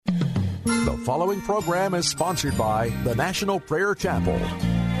The following program is sponsored by the National Prayer Chapel.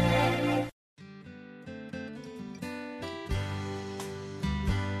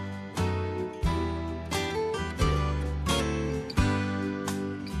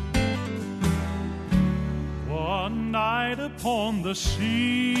 One night upon the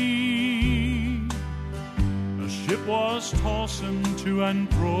sea, a ship was tossing to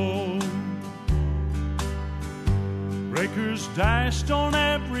and fro. Breakers dashed on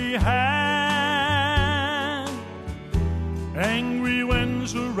every hand, angry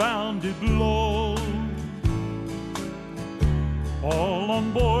winds around it blow. All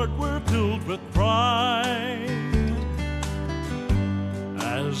on board were filled with pride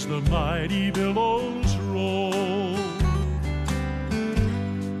as the mighty billows roll.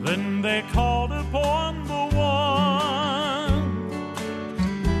 Then they called upon the one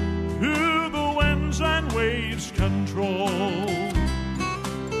who the winds and waves control.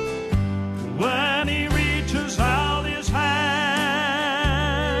 When he reaches out his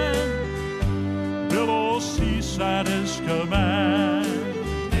hand, billows cease at his command.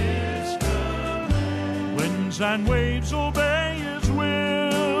 Winds and waves obey his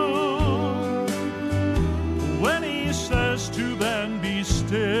will. When he says to them, be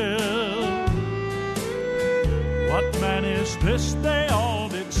still. What man is this, they all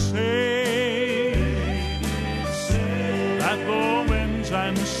did say, that the winds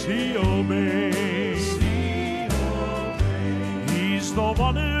and sea obey. He's the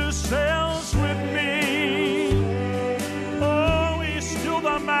one who sails with me. Oh, he's still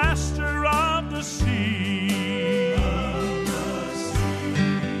the master of the sea.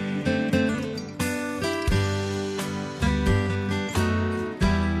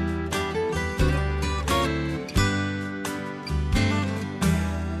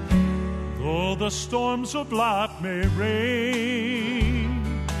 Though the storms of life may rage,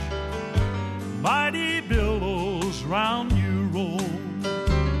 mighty billows round you roll.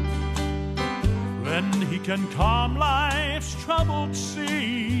 When he can calm life's troubled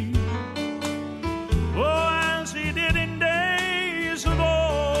sea, oh, as he did in days of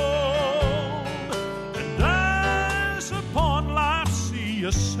old. And as upon life's sea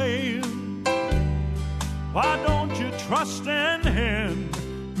you sail, why don't you trust in him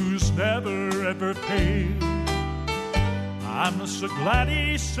who's never ever failed? I'm so glad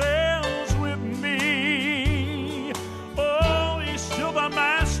he sails with me. Oh, he's still the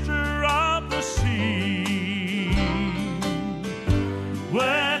master of the sea.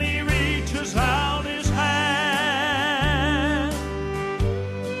 When he reaches out his hand,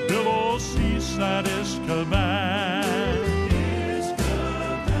 billows cease at his command.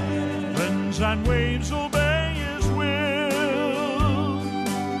 Winds and waves obey his will.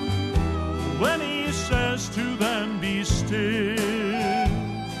 When he says to them, be still.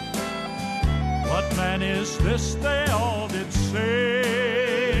 What man is this, they all did say,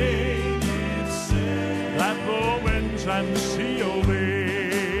 that the winds and sea obey.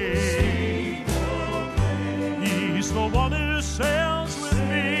 He's the one who sails with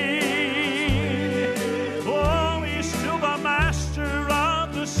me. Oh, he's still the master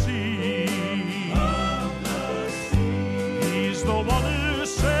of the sea. He's the one who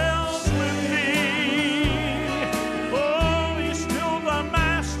sails with me. Oh, he's still the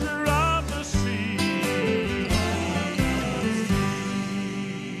master of the sea.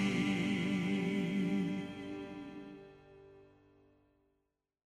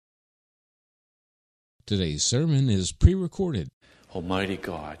 Today's sermon is pre-recorded. Almighty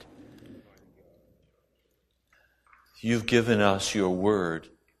God, you've given us your word.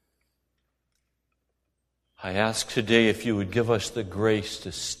 I ask today if you would give us the grace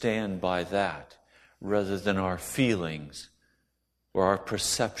to stand by that rather than our feelings or our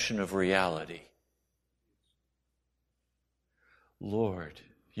perception of reality. Lord,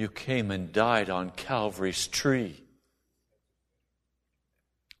 you came and died on Calvary's tree.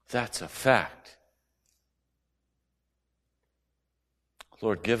 That's a fact.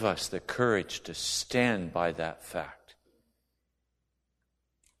 Lord, give us the courage to stand by that fact.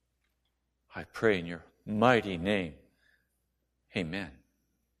 I pray in your mighty name. Amen.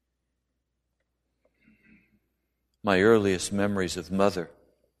 My earliest memories of Mother,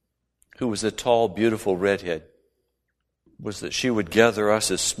 who was a tall, beautiful redhead, was that she would gather us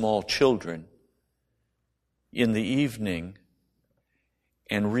as small children in the evening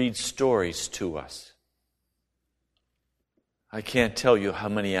and read stories to us. I can't tell you how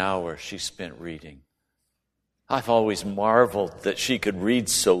many hours she spent reading. I've always marveled that she could read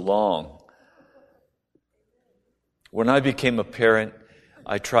so long. When I became a parent,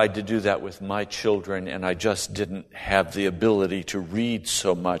 I tried to do that with my children, and I just didn't have the ability to read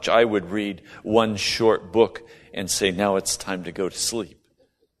so much. I would read one short book and say, now it's time to go to sleep.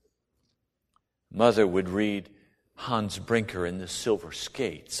 Mother would read Hans Brinker and the Silver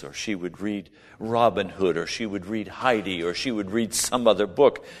Skates, or she would read Robin Hood, or she would read Heidi, or she would read some other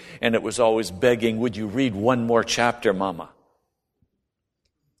book, and it was always begging, would you read one more chapter, Mama?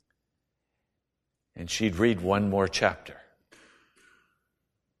 And she'd read one more chapter.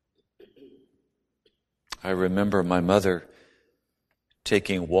 I remember my mother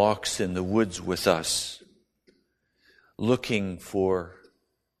taking walks in the woods with us, looking for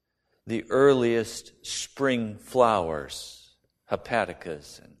the earliest spring flowers,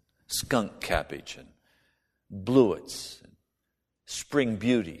 hepaticas and skunk cabbage and bluets and spring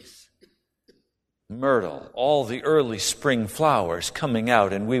beauties, myrtle, all the early spring flowers coming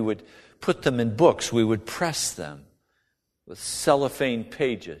out, and we would put them in books. We would press them with cellophane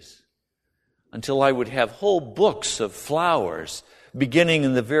pages until I would have whole books of flowers, beginning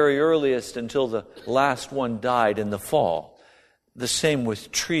in the very earliest until the last one died in the fall. The same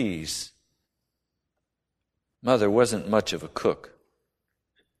with trees. Mother wasn't much of a cook.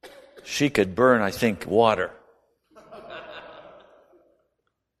 She could burn, I think, water.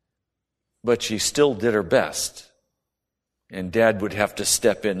 But she still did her best. And Dad would have to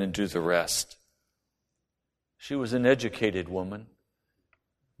step in and do the rest. She was an educated woman,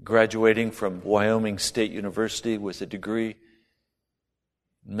 graduating from Wyoming State University with a degree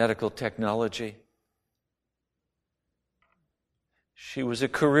in medical technology. She was a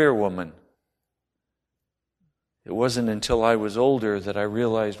career woman. It wasn't until I was older that I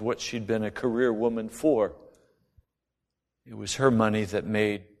realized what she'd been a career woman for. It was her money that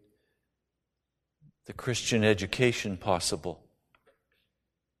made the Christian education possible.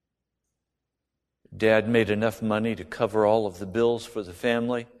 Dad made enough money to cover all of the bills for the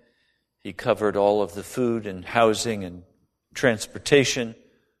family. He covered all of the food and housing and transportation.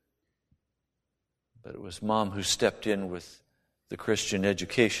 But it was Mom who stepped in with the Christian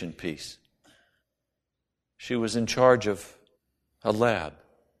education piece. She was in charge of a lab.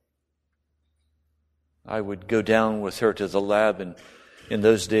 I would go down with her to the lab, and in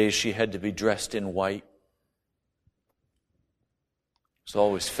those days she had to be dressed in white. It was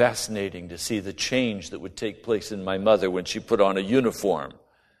always fascinating to see the change that would take place in my mother when she put on a uniform.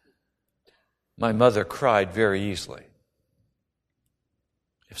 My mother cried very easily.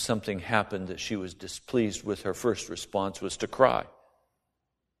 If something happened that she was displeased with, her first response was to cry.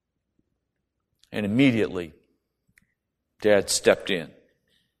 And immediately, Dad stepped in.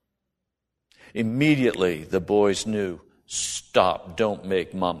 Immediately, the boys knew, stop, don't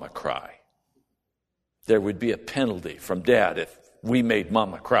make Mama cry. There would be a penalty from Dad if we made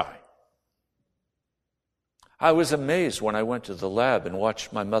Mama cry. I was amazed when I went to the lab and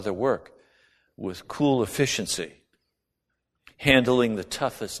watched my mother work with cool efficiency, handling the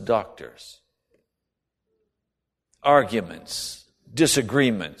toughest doctors, arguments,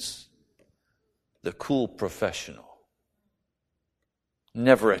 disagreements, the cool professional.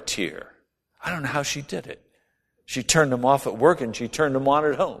 Never a tear. I don't know how she did it. She turned them off at work and she turned them on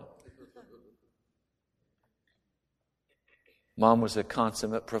at home. Mom was a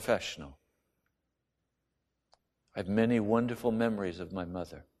consummate professional. I have many wonderful memories of my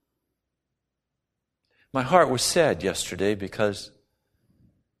mother. My heart was sad yesterday because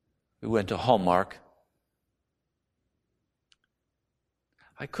we went to Hallmark.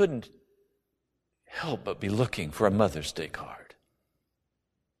 I couldn't help but be looking for a Mother's Day card.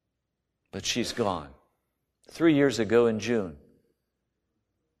 But she's gone. 3 years ago in June,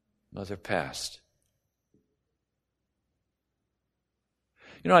 Mother passed.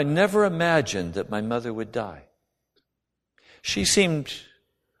 You know, I never imagined that my mother would die. She seemed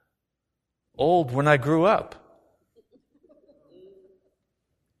old when I grew up.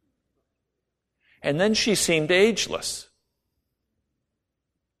 And then she seemed ageless.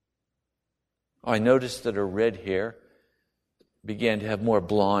 I noticed that her red hair began to have more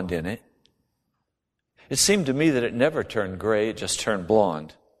blonde in it. It seemed to me that it never turned gray, it just turned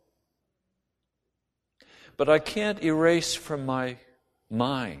blonde. But I can't erase from my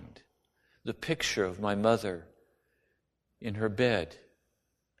mind the picture of my mother in her bed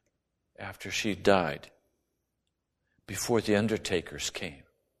after she died, before the undertakers came.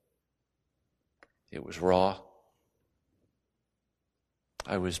 It was raw.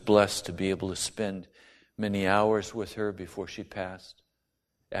 I was blessed to be able to spend many hours with her before she passed,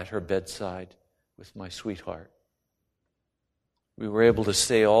 at her bedside with my sweetheart. We were able to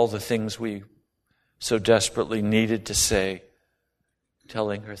say all the things we so desperately needed to say,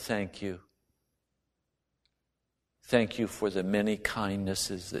 telling her thank you. Thank you for the many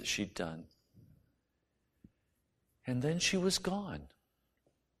kindnesses that she'd done. And then she was gone.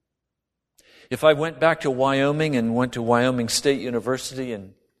 If I went back to Wyoming and went to Wyoming State University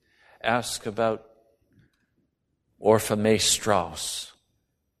and asked about Orpha Mae Strauss,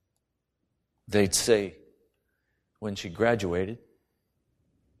 they'd say when she graduated,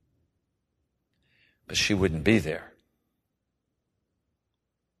 but she wouldn't be there.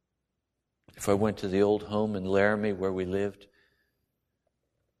 If I went to the old home in Laramie where we lived,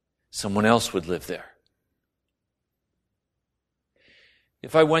 someone else would live there.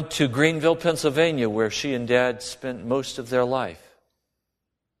 If I went to Greenville, Pennsylvania, where she and Dad spent most of their life,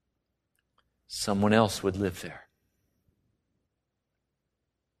 someone else would live there.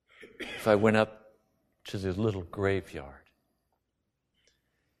 If I went up to the little graveyard,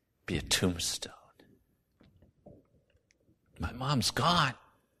 be a tombstone. My mom's gone.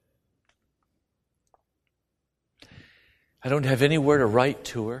 I don't have anywhere to write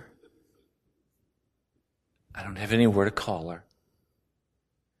to her. I don't have anywhere to call her.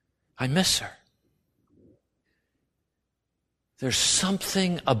 I miss her. There's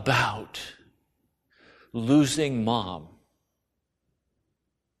something about losing Mom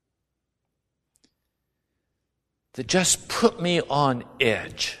that just put me on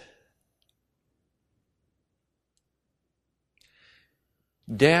edge.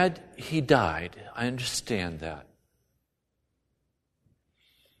 Dad, he died. I understand that.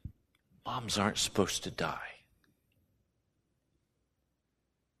 Moms aren't supposed to die.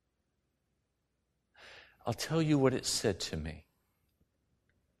 I'll tell you what it said to me.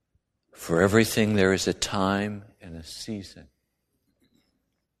 For everything there is a time and a season.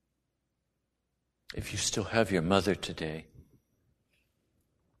 If you still have your mother today,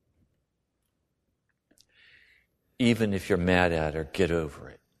 even if you're mad at her, get over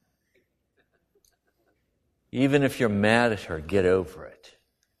it. Even if you're mad at her, get over it.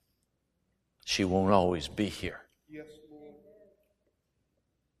 She won't always be here. Yes, Lord.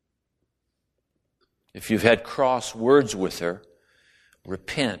 If you've had cross words with her,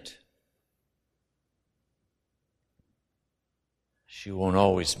 repent. She won't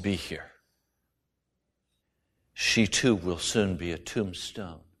always be here. She too will soon be a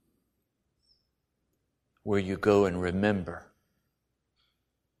tombstone where you go and remember.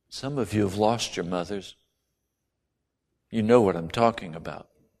 Some of you have lost your mothers. You know what I'm talking about.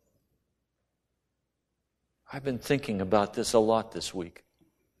 I've been thinking about this a lot this week.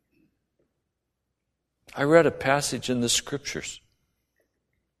 I read a passage in the Scriptures.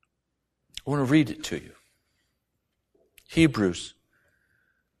 I want to read it to you. Hebrews,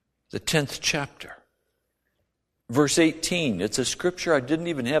 the 10th chapter, verse 18. It's a scripture I didn't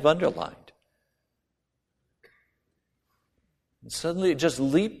even have underlined. And suddenly it just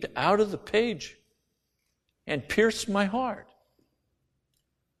leaped out of the page and pierced my heart.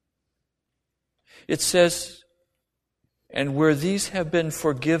 It says, "And where these have been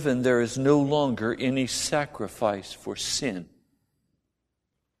forgiven, there is no longer any sacrifice for sin."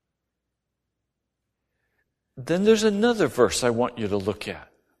 Then there's another verse I want you to look at.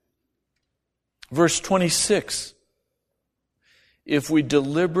 Verse 26. "If we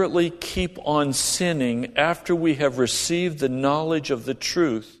deliberately keep on sinning after we have received the knowledge of the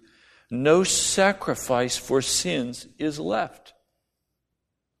truth, no sacrifice for sins is left."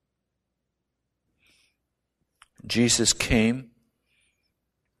 Jesus came.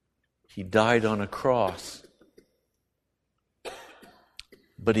 He died on a cross.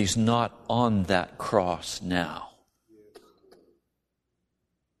 But He's not on that cross now.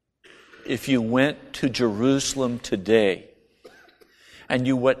 If you went to Jerusalem today and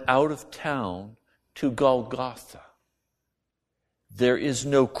you went out of town to Golgotha, there is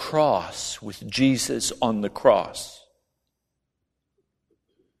no cross with Jesus on the cross.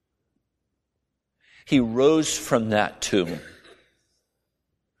 He rose from that tomb.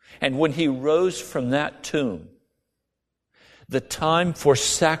 And when He rose from that tomb, the time for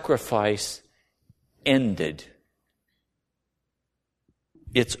sacrifice ended.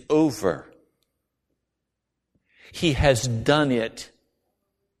 It's over. He has done it.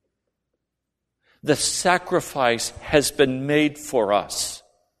 The sacrifice has been made for us.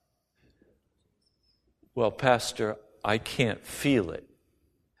 Well, Pastor, I can't feel it.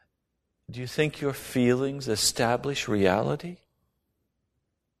 Do you think your feelings establish reality?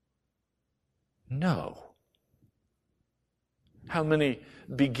 No. How many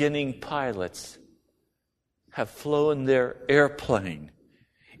beginning pilots have flown their airplane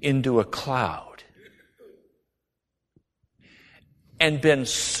into a cloud and been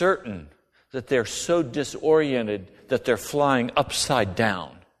certain that they're so disoriented that they're flying upside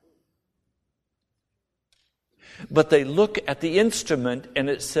down? But they look at the instrument and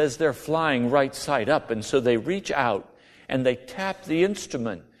it says they're flying right side up. And so they reach out and they tap the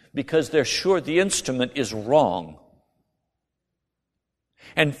instrument because they're sure the instrument is wrong.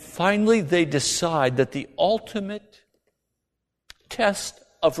 And finally they decide that the ultimate test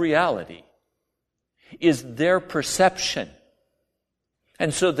of reality is their perception.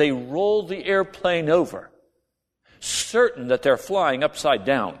 And so they roll the airplane over, certain that they're flying upside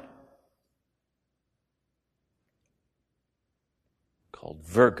down. Called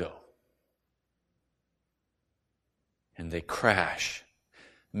vertigo. And they crash.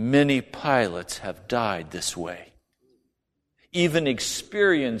 Many pilots have died this way. Even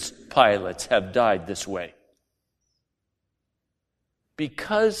experienced pilots have died this way.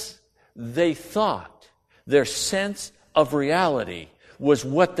 Because they thought their sense of reality was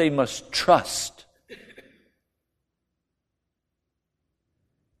what they must trust.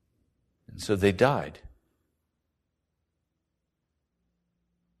 And so they died.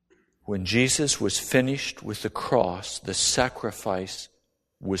 When Jesus was finished with the cross, the sacrifice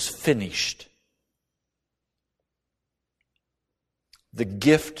was finished. The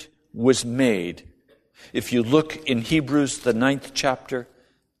gift was made. If you look in Hebrews, the 9th chapter,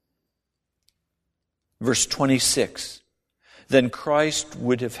 verse 26, then Christ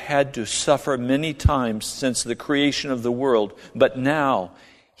would have had to suffer many times since the creation of the world, but now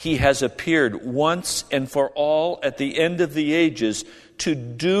He has appeared once and for all at the end of the ages to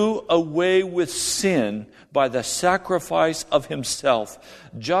do away with sin by the sacrifice of Himself,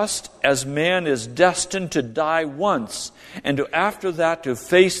 just as man is destined to die once, and after that to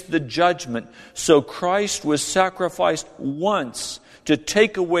face the judgment. So Christ was sacrificed once to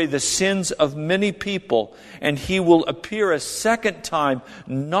take away the sins of many people, and He will appear a second time,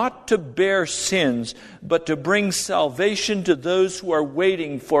 not to bear sins, but to bring salvation to those who are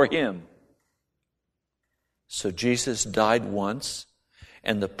waiting for Him. So Jesus died once,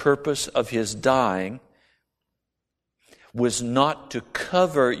 and the purpose of His dying was not to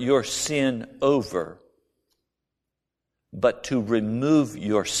cover your sin over, but to remove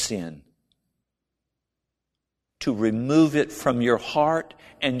your sin. To remove it from your heart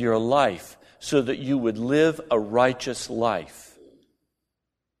and your life so that you would live a righteous life.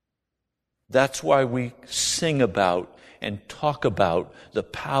 That's why we sing about and talk about the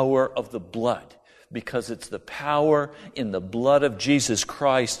power of the blood. Because it's the power in the blood of Jesus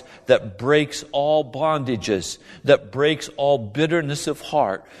Christ that breaks all bondages, that breaks all bitterness of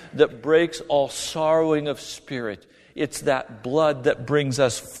heart, that breaks all sorrowing of spirit. It's that blood that brings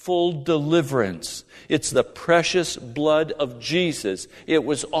us full deliverance. It's the precious blood of Jesus. It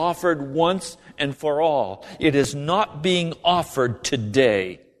was offered once and for all. It is not being offered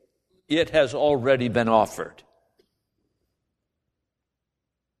today. It has already been offered.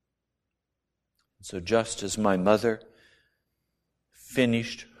 So just as my mother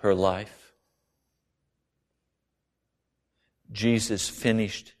finished her life, Jesus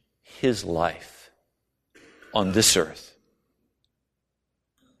finished His life on this earth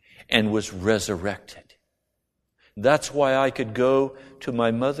and was resurrected. That's why I could go to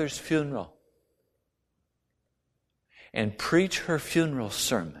my mother's funeral and preach her funeral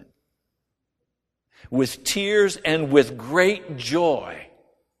sermon with tears and with great joy.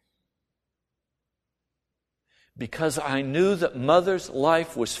 Because I knew that Mother's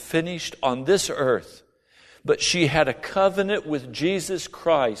life was finished on this earth, but she had a covenant with Jesus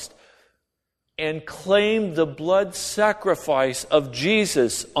Christ and claimed the blood sacrifice of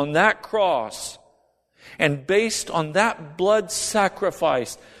Jesus on that cross. And based on that blood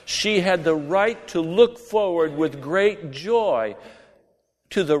sacrifice, she had the right to look forward with great joy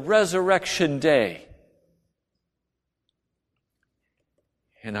to the resurrection day.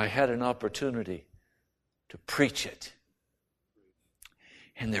 And I had an opportunity to preach it.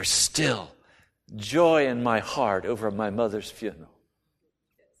 And there's still joy in my heart over my mother's funeral.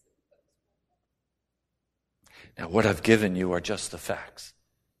 Now, what I've given you are just the facts.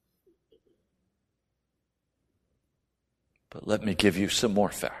 But let me give you some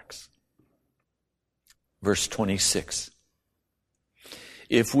more facts. Verse 26.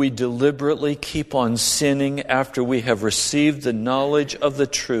 If we deliberately keep on sinning after we have received the knowledge of the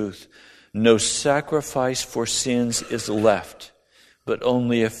truth, no sacrifice for sins is left, but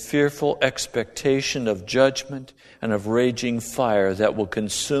only a fearful expectation of judgment and of raging fire that will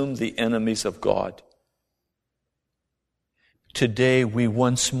consume the enemies of God. Today we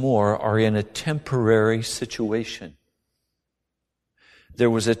once more are in a temporary situation. There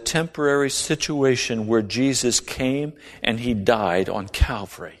was a temporary situation where Jesus came and He died on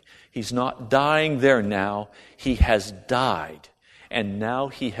Calvary. He's not dying there now. He has died. And now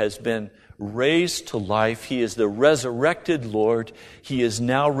He has been raised to life. He is the resurrected Lord. He is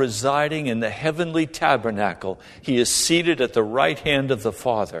now residing in the heavenly tabernacle. He is seated at the right hand of the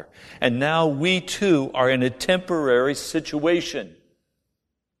Father. And now we too are in a temporary situation.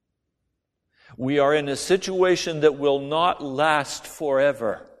 We are in a situation that will not last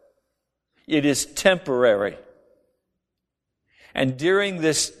forever. It is temporary. And during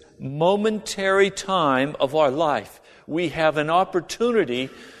this momentary time of our life, we have an opportunity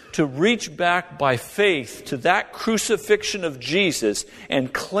to reach back by faith to that crucifixion of Jesus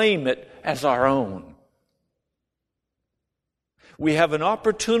and claim it as our own. We have an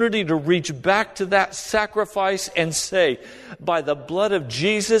opportunity to reach back to that sacrifice and say, by the blood of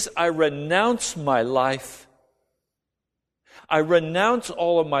Jesus, I renounce my life. I renounce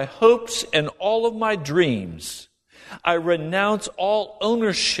all of my hopes and all of my dreams. I renounce all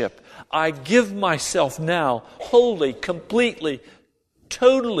ownership. I give myself now wholly, completely,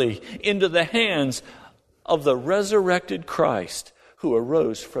 totally into the hands of the resurrected Christ who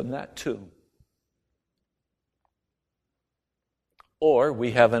arose from that tomb. Or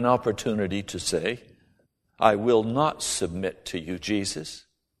we have an opportunity to say, I will not submit to you, Jesus.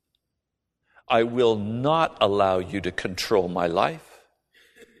 I will not allow you to control my life.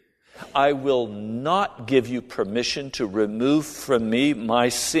 I will not give you permission to remove from me my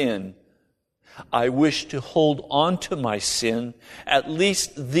sin. I wish to hold on to my sin, at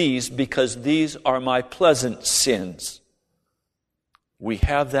least these, because these are my pleasant sins. We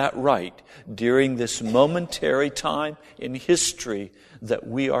have that right during this momentary time in history that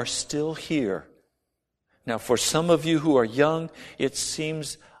we are still here. Now, for some of you who are young, it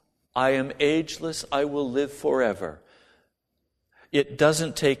seems, I am ageless, I will live forever. It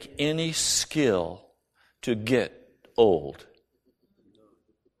doesn't take any skill to get old.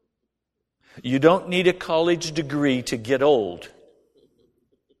 You don't need a college degree to get old.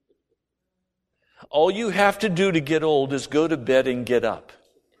 All you have to do to get old is go to bed and get up.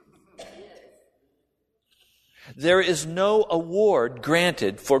 There is no award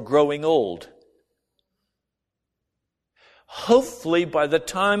granted for growing old. Hopefully, by the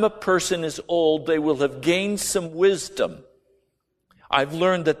time a person is old, they will have gained some wisdom. I've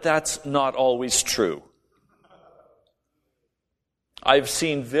learned that that's not always true. I've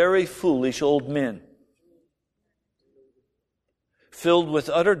seen very foolish old men filled with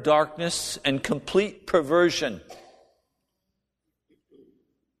utter darkness and complete perversion,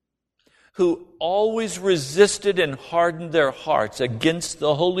 who always resisted and hardened their hearts against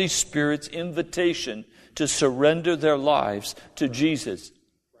the Holy Spirit's invitation to surrender their lives to Jesus.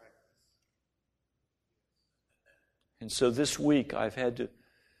 And so this week I've had to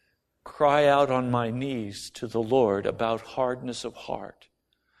cry out on my knees to the Lord about hardness of heart.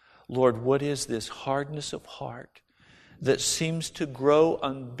 Lord, what is this hardness of heart that seems to grow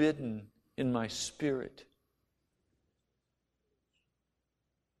unbidden in my spirit?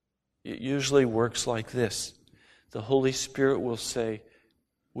 It usually works like this. The Holy Spirit will say,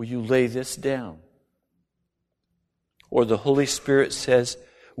 will you lay this down? Or the Holy Spirit says,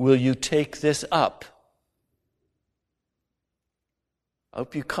 will you take this up? I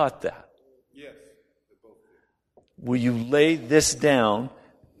hope you caught that. Yes. Will you lay this down?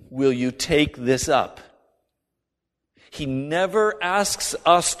 Will you take this up? He never asks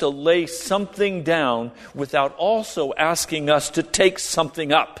us to lay something down without also asking us to take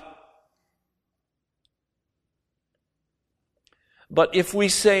something up. But if we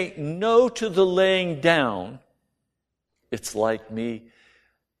say no to the laying down, it's like me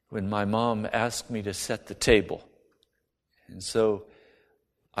when my mom asked me to set the table. And so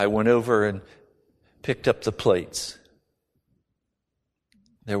I went over and picked up the plates.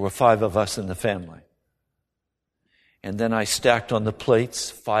 There were 5 of us in the family. And then I stacked on the plates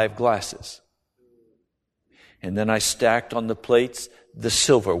 5 glasses. And then I stacked on the plates the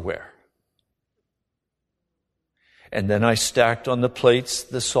silverware. And then I stacked on the plates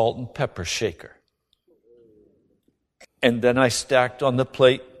the salt and pepper shaker. And then I stacked on the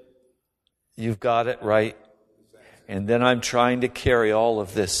plate, you've got it right. And then I'm trying to carry all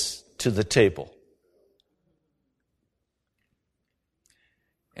of this to the table.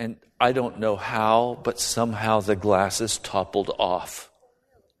 And I don't know how, but somehow the glasses toppled off.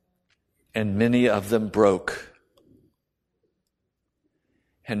 And many of them broke.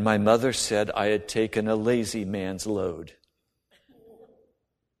 And my mother said I had taken a lazy man's load.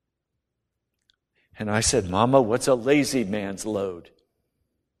 And I said, Mama, what's a lazy man's load?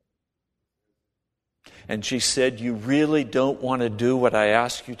 And she said, you really don't want to do what I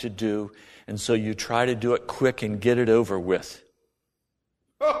ask you to do, and so you try to do it quick and get it over with.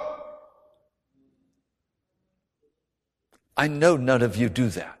 I know none of you do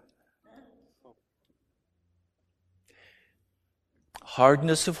that.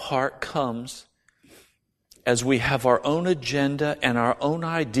 Hardness of heart comes as we have our own agenda and our own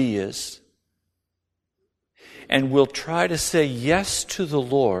ideas, and we'll try to say yes to the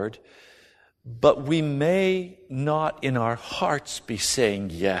Lord, but we may not in our hearts be saying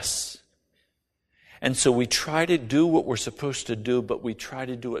yes. And so we try to do what we're supposed to do, but we try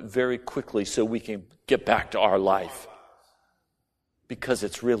to do it very quickly so we can get back to our life. Because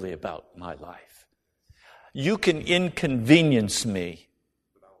it's really about my life. You can inconvenience me,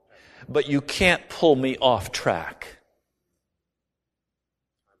 but you can't pull me off track.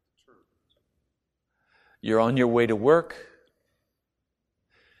 You're on your way to work.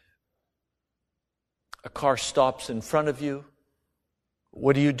 A car stops in front of you.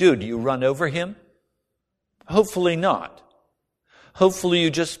 What do? Do you run over him? Hopefully not. Hopefully you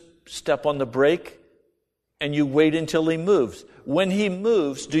just step on the brake and you wait until he moves. When he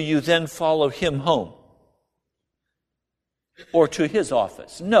moves, do you then follow him home? Or to his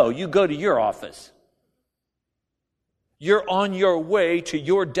office? No, you go to your office. You're on your way to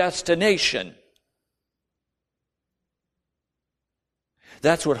your destination.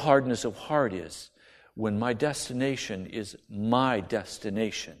 That's what hardness of heart is. When my destination is my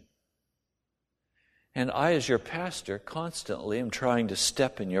destination. And I, as your pastor, constantly am trying to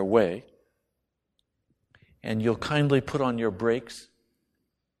step in your way. And you'll kindly put on your brakes.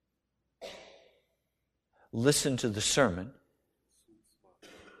 Listen to the sermon.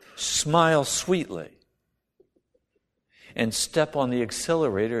 Smile sweetly. And step on the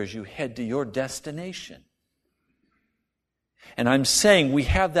accelerator as you head to your destination. And I'm saying we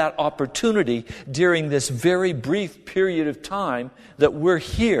have that opportunity during this very brief period of time that we're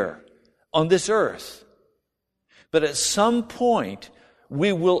here on this earth. But at some point,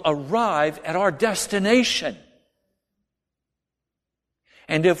 we will arrive at our destination.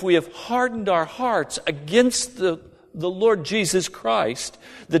 And if we have hardened our hearts against the Lord Jesus Christ,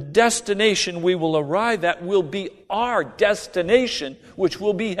 the destination we will arrive at will be our destination, which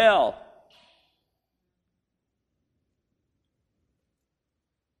will be hell.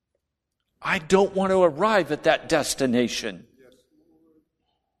 I don't want to arrive at that destination.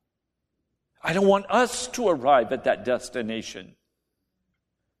 I don't want us to arrive at that destination.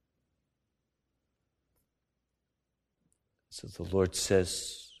 So the Lord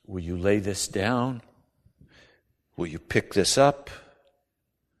says, will you lay this down? Will you pick this up?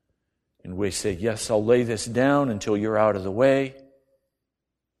 And we say, yes, I'll lay this down until you're out of the way,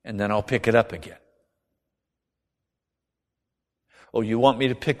 and then I'll pick it up again. Oh, you want me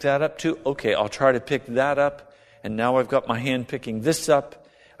to pick that up too? Okay, I'll try to pick that up, and now I've got my hand picking this up.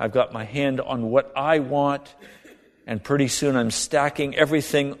 I've got my hand on what I want, and pretty soon I'm stacking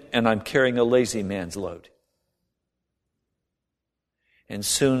everything and I'm carrying a lazy man's load. And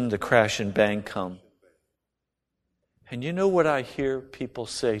soon the crash and bang come. And you know what I hear people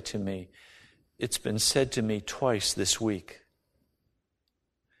say to me? It's been said to me twice this week.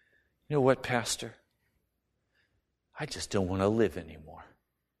 You know what, Pastor? I just don't want to live anymore.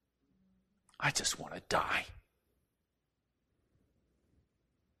 I just want to die.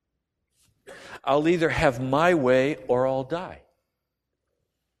 I'll either have my way or I'll die.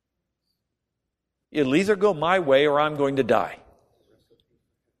 It'll either go my way or I'm going to die.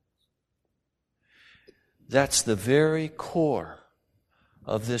 That's the very core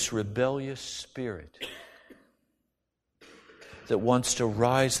of this rebellious spirit that wants to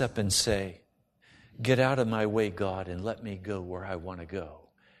rise up and say, get out of my way, God, and let me go where I want to go.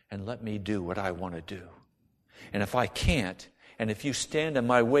 And let me do what I want to do. And if I can't, and if you stand in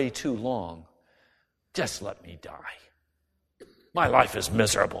my way too long, just let me die. My life is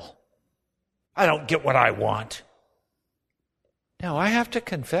miserable. I don't get what I want. Now, I have to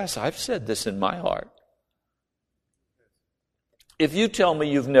confess, I've said this in my heart. If you tell me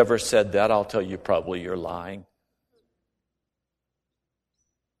you've never said that, I'll tell you probably you're lying.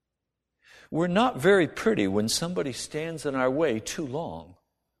 We're not very pretty when somebody stands in our way too long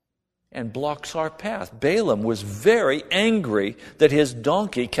and blocks our path. Balaam was very angry that his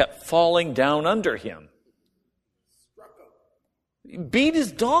donkey kept falling down under him. He beat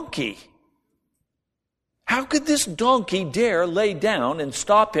his donkey. How could this donkey dare lay down and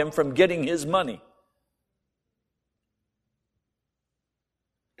stop him from getting his money?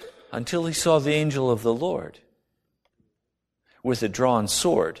 Until he saw the angel of the Lord with a drawn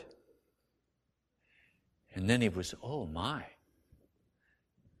sword. And then he was, oh my.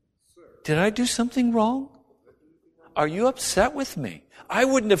 Did I do something wrong? Are you upset with me? I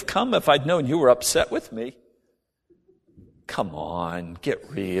wouldn't have come if I'd known you were upset with me. Come on, get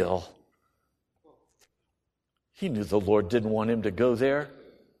real. He knew the Lord didn't want him to go there.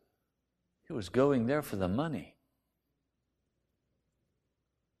 He was going there for the money.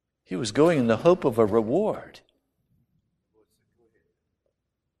 He was going in the hope of a reward.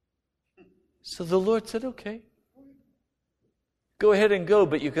 So the Lord said, okay, go ahead and go,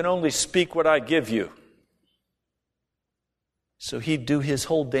 but you can only speak what I give you. So he'd do his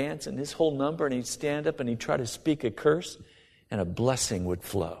whole dance and his whole number, and he'd stand up and he'd try to speak a curse, and a blessing would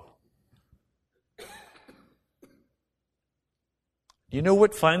flow. You know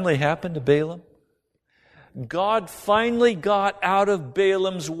what finally happened to Balaam? God finally got out of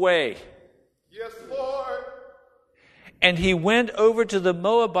Balaam's way. Yes, Lord. And he went over to the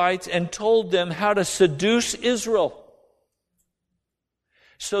Moabites and told them how to seduce Israel.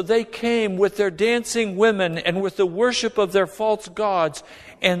 So they came with their dancing women and with the worship of their false gods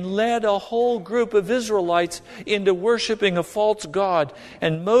and led a whole group of Israelites into worshiping a false god.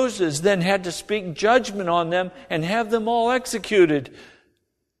 And Moses then had to speak judgment on them and have them all executed.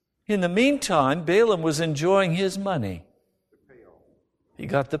 In the meantime, Balaam was enjoying his money. He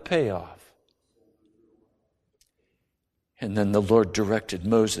got the payoff. And then the Lord directed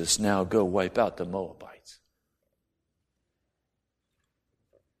Moses, now go wipe out the Moabites.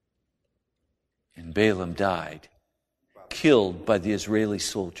 And Balaam died, killed by the Israeli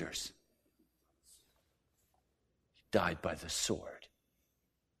soldiers. He died by the sword.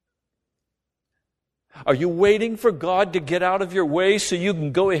 Are you waiting for God to get out of your way so you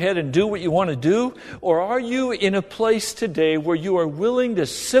can go ahead and do what you want to do? Or are you in a place today where you are willing to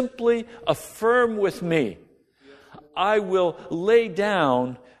simply affirm with me, I will lay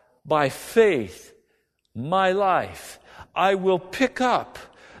down by faith my life. I will pick up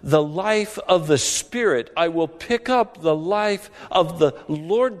the life of the Spirit. I will pick up the life of the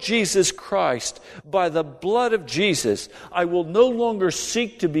Lord Jesus Christ by the blood of Jesus. I will no longer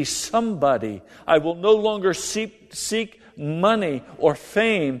seek to be somebody. I will no longer seek money or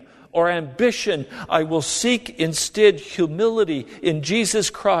fame or ambition. I will seek instead humility in Jesus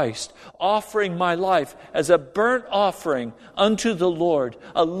Christ, offering my life as a burnt offering unto the Lord,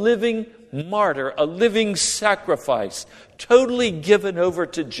 a living martyr, a living sacrifice, totally given over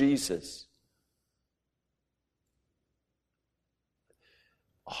to Jesus.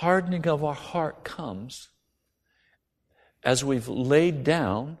 Hardening of our heart comes as we've laid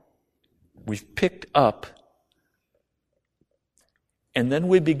down, we've picked up, and then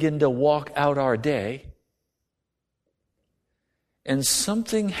we begin to walk out our day, and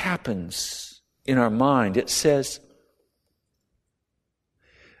something happens in our mind. It says,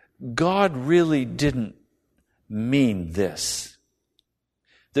 God really didn't mean this.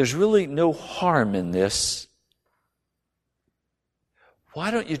 There's really no harm in this.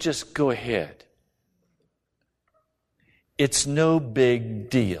 Why don't you just go ahead? It's no big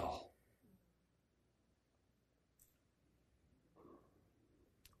deal.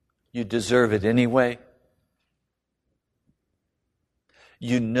 You deserve it anyway.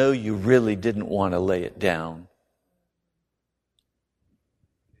 You know you really didn't want to lay it down.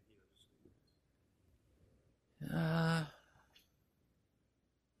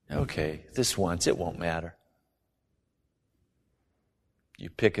 Okay, this once, it won't matter. You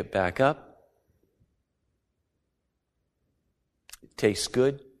pick it back up. It tastes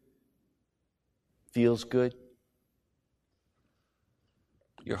good. Feels good.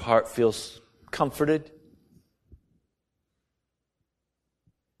 Your heart feels comforted.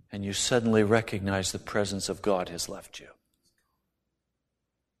 And you suddenly recognize the presence of God has left you.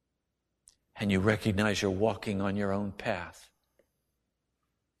 And you recognize you're walking on your own path.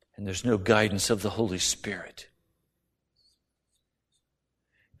 And there's no guidance of the Holy Spirit.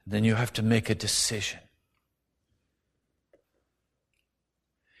 And then you have to make a decision.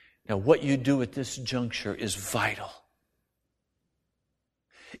 Now, what you do at this juncture is vital.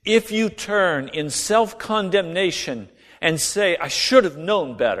 If you turn in self-condemnation and say, I should have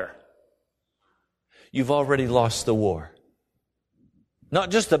known better, you've already lost the war. Not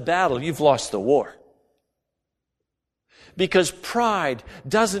just the battle, you've lost the war. Because pride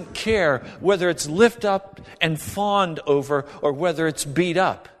doesn't care whether it's lifted up and fawned over or whether it's beat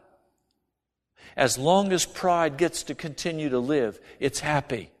up. As long as pride gets to continue to live, it's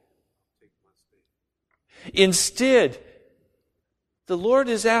happy. Instead, the Lord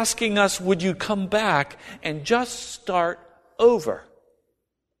is asking us, would you come back and just start over?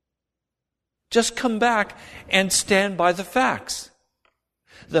 Just come back and stand by the facts.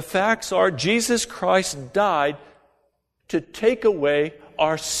 The facts are Jesus Christ died to take away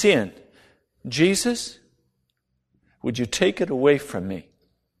our sin. Jesus, would you take it away from me?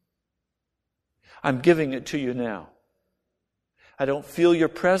 I'm giving it to you now. I don't feel your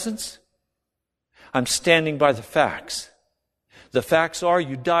presence. I'm standing by the facts. The facts are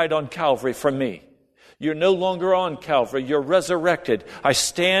you died on Calvary for me. You're no longer on Calvary. You're resurrected. I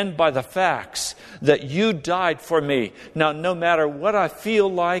stand by the facts that you died for me. Now, no matter what I feel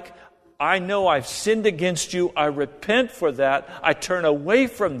like, I know I've sinned against you. I repent for that. I turn away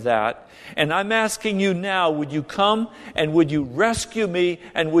from that. And I'm asking you now, would you come and would you rescue me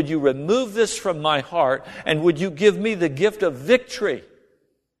and would you remove this from my heart and would you give me the gift of victory?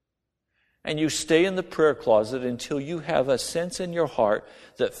 And you stay in the prayer closet until you have a sense in your heart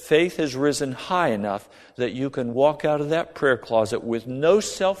that faith has risen high enough that you can walk out of that prayer closet with no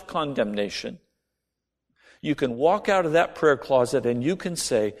self-condemnation. You can walk out of that prayer closet and you can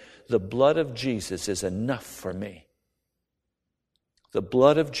say, the blood of Jesus is enough for me. The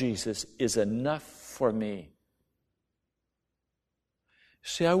blood of Jesus is enough for me.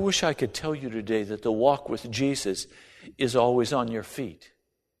 See, I wish I could tell you today that the walk with Jesus is always on your feet.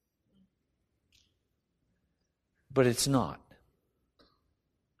 But it's not.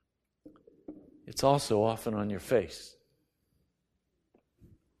 It's also often on your face,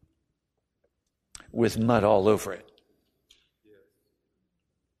 with mud all over it.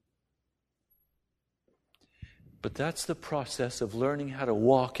 But that's the process of learning how to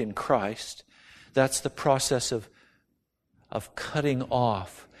walk in Christ. That's the process of cutting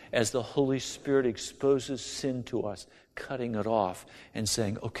off as the Holy Spirit exposes sin to us, cutting it off and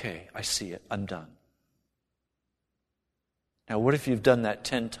saying, okay, I see it, I'm done. Now, what if you've done that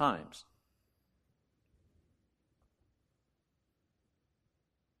 10 times?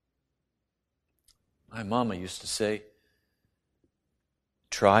 My mama used to say,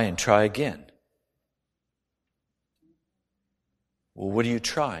 try and try again. Well, what are you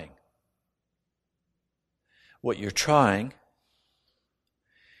trying? What you're trying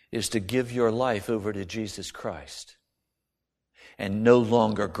is to give your life over to Jesus Christ and no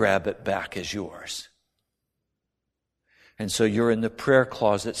longer grab it back as yours. And so you're in the prayer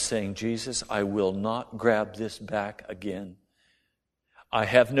closet saying, Jesus, I will not grab this back again. I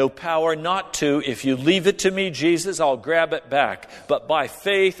have no power not to. If you leave it to me, Jesus, I'll grab it back. But by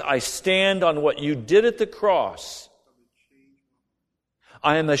faith, I stand on what you did at the cross.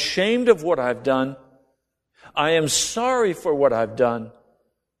 I am ashamed of what I've done. I am sorry for what I've done.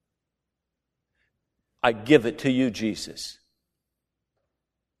 I give it to you, Jesus.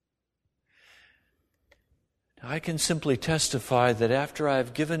 I can simply testify that after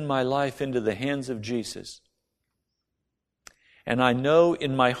I've given my life into the hands of Jesus, and I know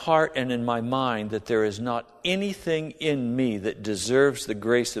in my heart and in my mind that there is not anything in me that deserves the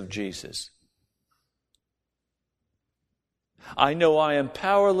grace of Jesus. I know I am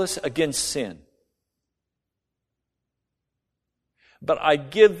powerless against sin. But I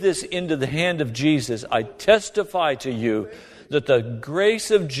give this into the hand of Jesus. I testify to you that the grace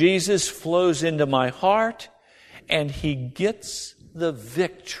of Jesus flows into my heart and He gets the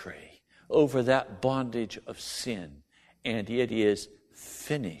victory over that bondage of sin. And it is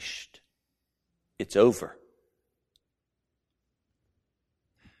finished. It's over.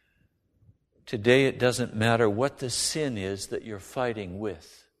 Today it doesn't matter what the sin is that you're fighting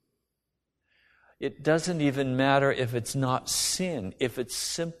with. It doesn't even matter if it's not sin, if it's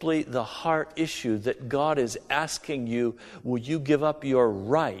simply the heart issue that God is asking you, will you give up your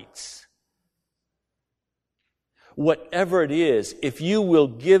rights? Whatever it is, if you will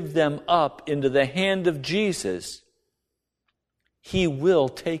give them up into the hand of Jesus, He will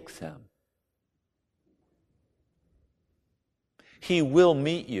take them. He will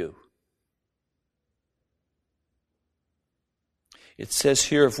meet you. It says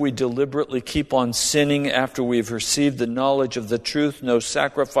here, if we deliberately keep on sinning after we've received the knowledge of the truth, no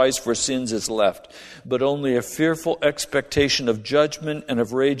sacrifice for sins is left, but only a fearful expectation of judgment and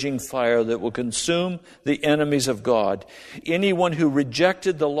of raging fire that will consume the enemies of God. Anyone who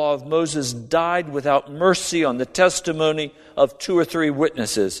rejected the law of Moses died without mercy on the testimony of 2 or 3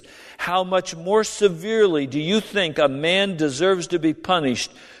 witnesses. How much more severely do you think a man deserves to be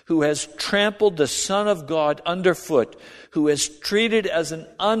punished who has trampled the Son of God underfoot, who has treated as an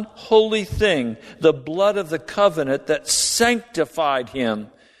unholy thing the blood of the covenant that sanctified him,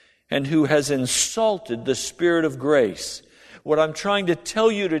 and who has insulted the Spirit of grace? What I'm trying to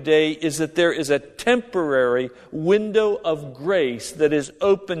tell you today is that there is a temporary window of grace that is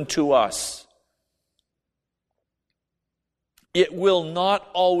open to us. It will not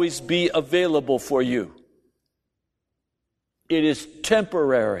always be available for you. It is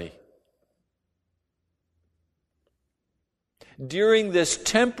temporary. During this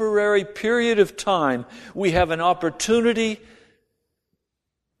temporary period of time, we have an opportunity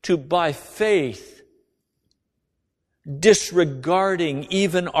to, by faith, disregarding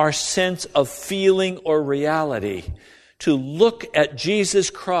even our sense of feeling or reality, to look at Jesus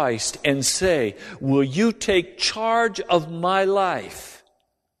Christ and say, will you take charge of my life?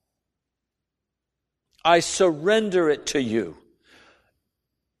 I surrender it to you.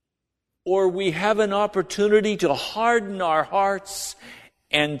 Or we have an opportunity to harden our hearts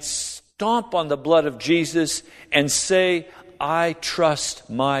and stomp on the blood of Jesus and say, I trust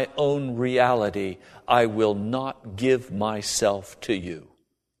my own reality. I will not give myself to you.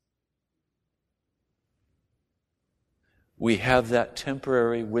 We have that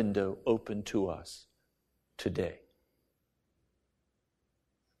temporary window open to us today.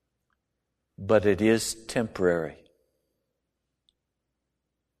 But it is temporary.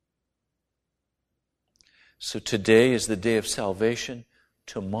 So today is the day of salvation.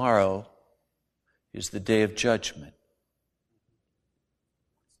 Tomorrow is the day of judgment.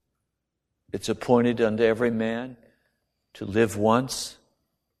 It's appointed unto every man to live once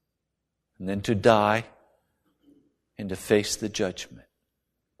and then to die and to face the judgment.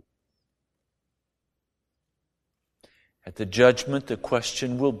 At the judgment, the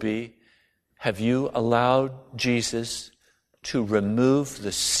question will be, have you allowed Jesus to remove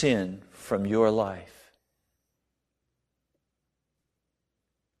the sin from your life?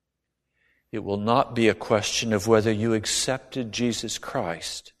 It will not be a question of whether you accepted Jesus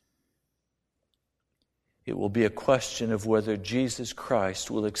Christ. It will be a question of whether Jesus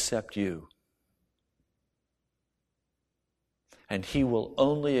Christ will accept you. And He will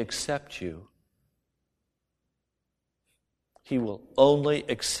only accept you. He will only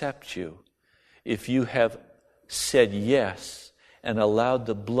accept you if you have said yes and allowed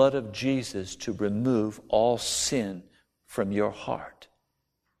the blood of Jesus to remove all sin from your heart.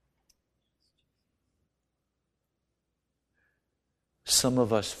 Some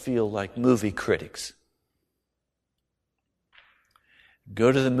of us feel like movie critics.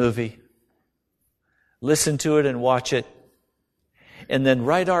 Go to the movie, listen to it and watch it, and then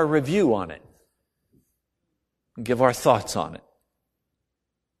write our review on it. And give our thoughts on it.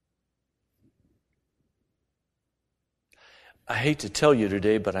 I hate to tell you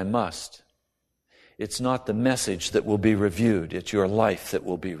today, but I must. It's not the message that will be reviewed. It's your life that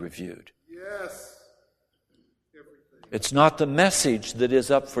will be reviewed. Yes. Everything. It's not the message that is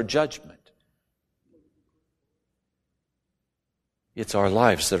up for judgment. It's our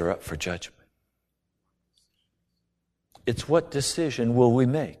lives that are up for judgment. It's what decision will we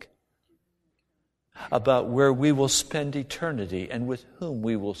make about where we will spend eternity and with whom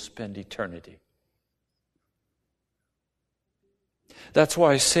we will spend eternity. That's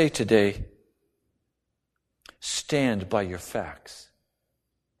why I say today, stand by your facts.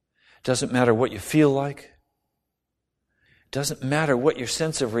 Doesn't matter what you feel like. Doesn't matter what your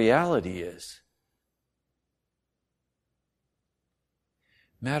sense of reality is.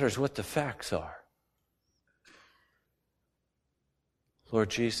 Matters what the facts are. Lord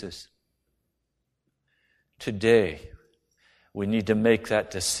Jesus, today we need to make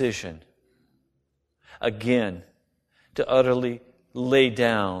that decision again to utterly lay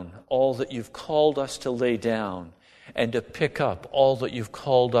down all that you've called us to lay down and to pick up all that you've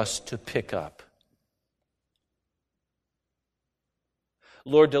called us to pick up.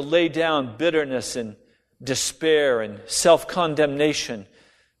 Lord, to lay down bitterness and despair and self-condemnation,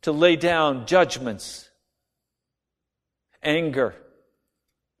 to lay down judgments, anger,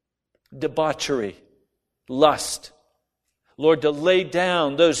 debauchery, lust. Lord, to lay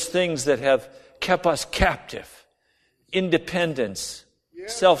down those things that have kept us captive, independence,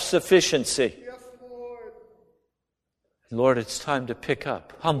 Yes. self-sufficiency. Yes, Lord. Lord, it's time to pick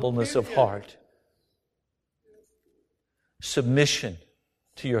up humbleness of heart, submission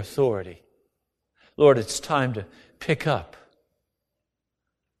to your authority. Lord, it's time to pick up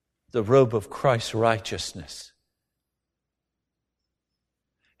the robe of Christ's righteousness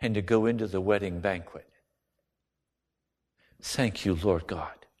and to go into the wedding banquet. Thank you, Lord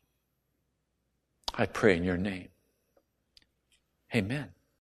God. I pray in your name. Amen.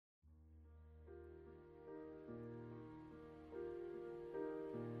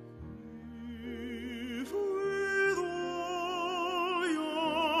 If with all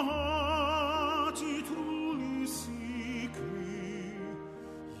your heart ye truly seek me,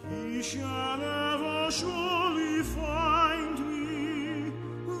 ye shall ever surely find me.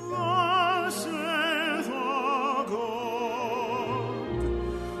 Thus saith our God.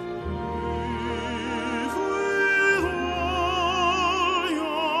 If with all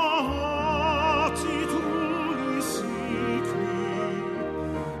your heart ye truly seek me,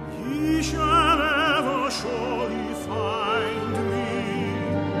 ye shall ever surely find me.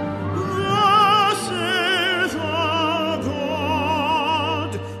 Thus saith our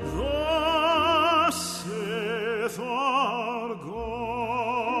God. Thus saith our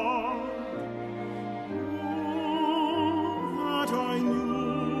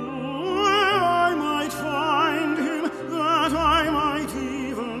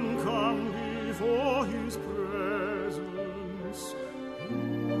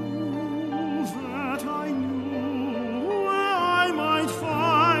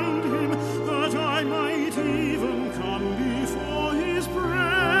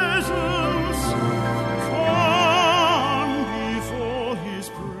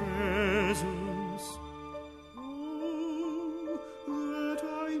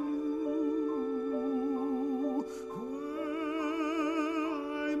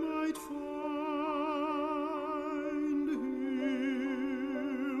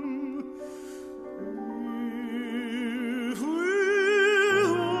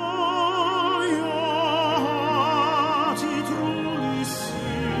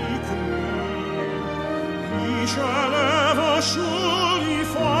shall ever surely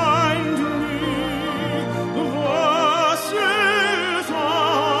find me. Thus saith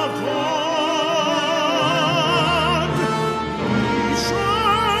our God. He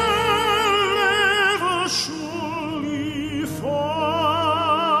shall ever surely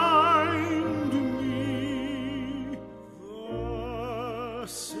find me.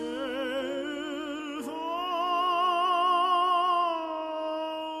 Thus saith our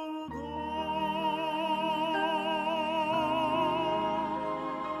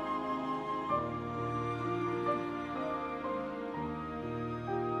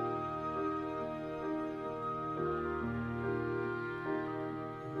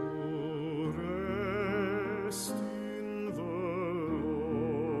Rest in the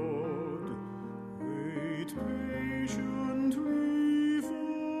Lord, wait patiently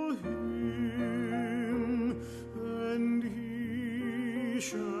for Him, and He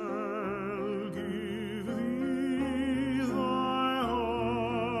shall give thee thy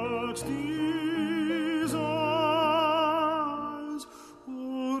heart's desires.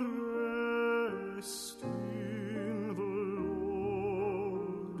 Oh, rest in the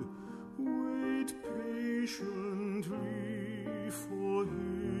Lord, wait patiently for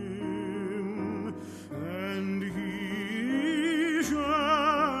Him, and He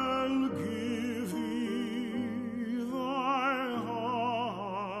shall give thee thy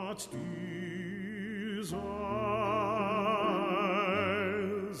heart's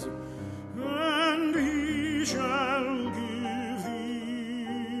desires, and He shall give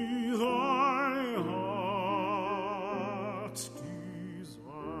thee thy heart's desires.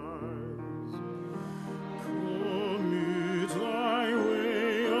 Commit thy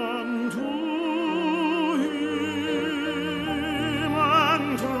way unto Him,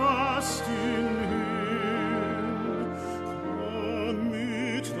 and trust in Him.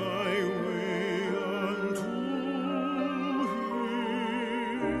 Commit thy way unto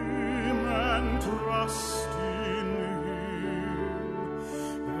Him, and trust in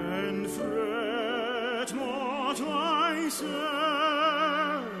Him, and fret not thyself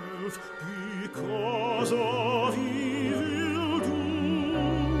because of evil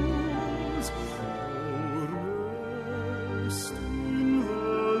doers. Oh, rest in the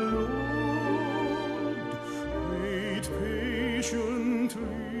Lord, wait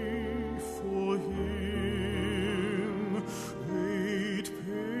patiently for Him, wait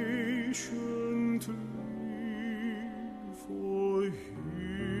patiently for Him.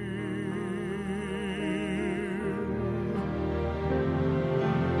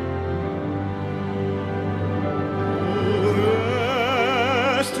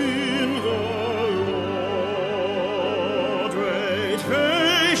 Rest in the Lord, wait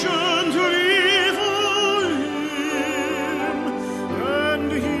patiently for Him,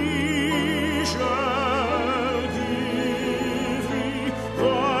 and He shall give thee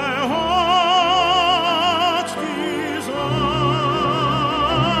thy heart's desires,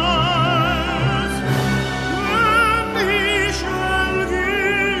 and He shall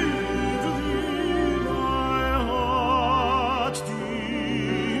give thee thy heart's desires,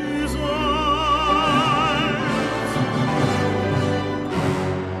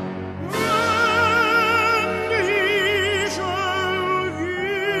 and He shall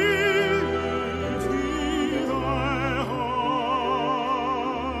give thee thy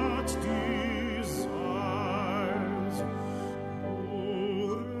heart's desires.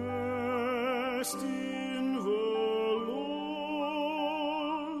 Oh, rest in the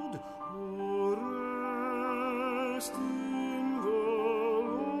Lord, oh, rest in the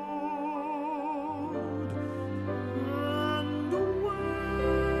Lord, and wait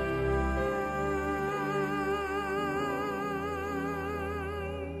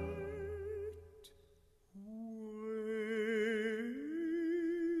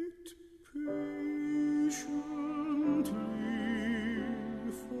patiently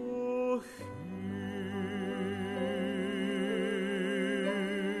for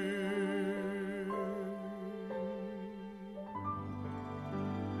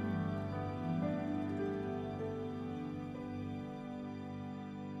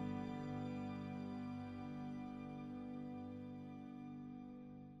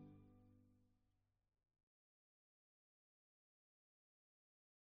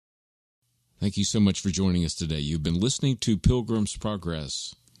Thank you so much for joining us today. You've been listening to Pilgrim's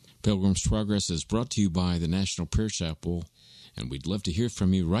Progress. Pilgrim's Progress is brought to you by the National Prayer Chapel, and we'd love to hear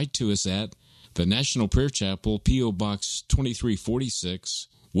from you. Write to us at the National Prayer Chapel, P.O. Box 2346,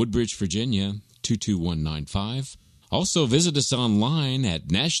 Woodbridge, Virginia, 22195. Also, visit us online at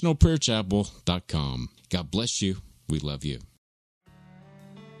nationalprayerchapel.com. God bless you. We love you.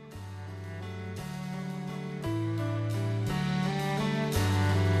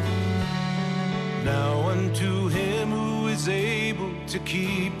 to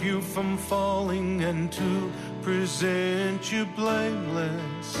keep you from falling and to present you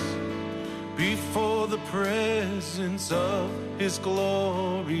blameless before the presence of his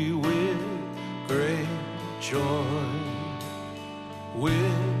glory with great joy,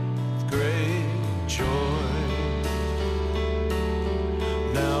 with great joy.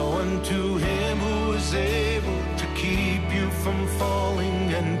 Now unto him who is able to keep you from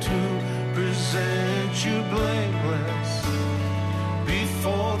falling and to present you blameless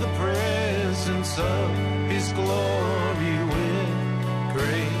before the presence of his glory with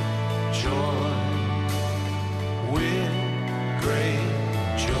great joy, with great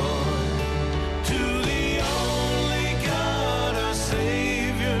joy. To the only God our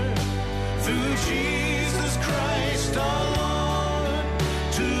Savior, through Jesus Christ our Lord.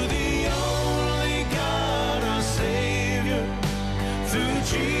 To the only God our Savior, through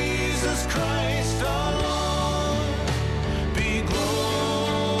Jesus Christ our Lord.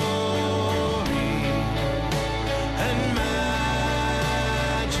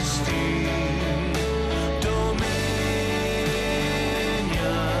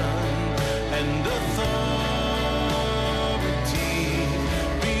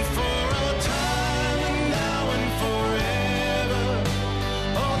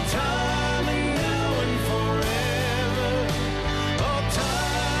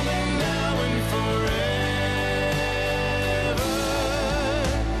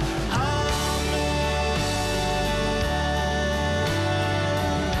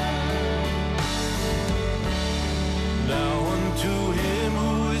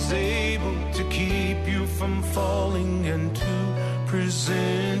 From falling and to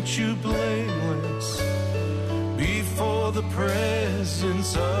present you blameless before the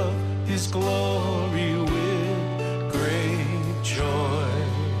presence of his glory